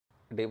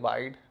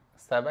divide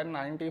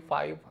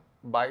 795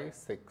 by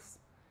 6.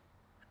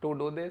 To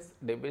do this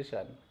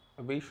division,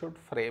 we should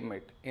frame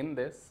it in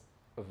this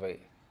way.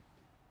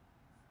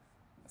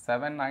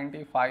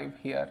 795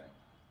 here,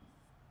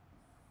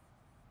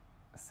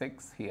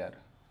 6 here.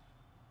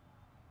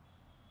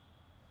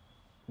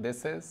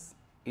 This is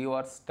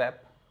your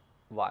step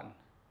 1.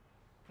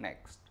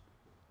 Next,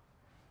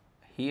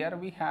 here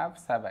we have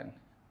 7,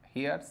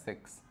 here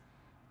 6.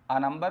 A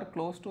number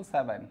close to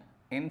 7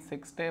 in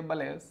 6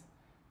 table is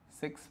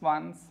 6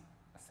 ones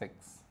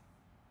 6.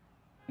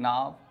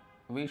 Now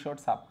we should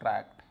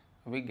subtract,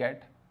 we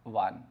get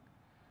 1.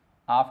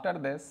 After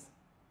this,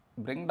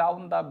 bring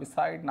down the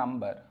beside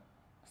number,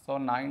 so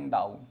 9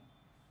 down,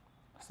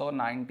 so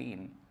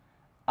 19.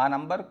 A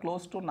number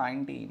close to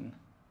 19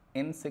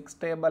 in 6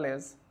 table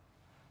is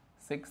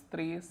 6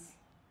 threes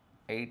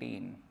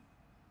 18.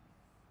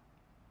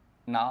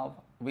 Now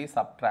we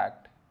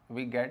subtract,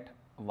 we get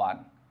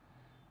 1.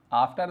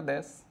 After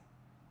this,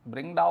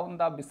 bring down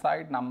the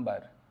beside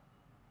number,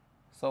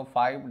 so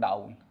 5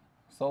 down,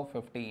 so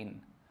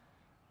 15.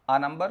 A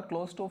number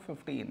close to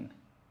 15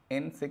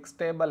 in 6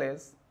 table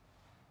is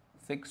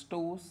 6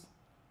 twos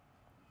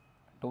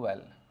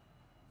 12.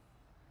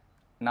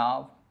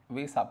 Now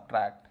we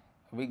subtract,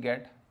 we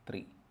get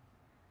 3.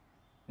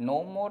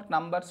 No more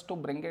numbers to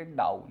bring it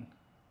down,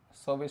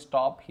 so we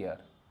stop here.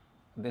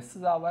 This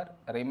is our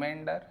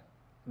remainder,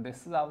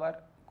 this is our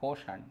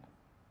quotient.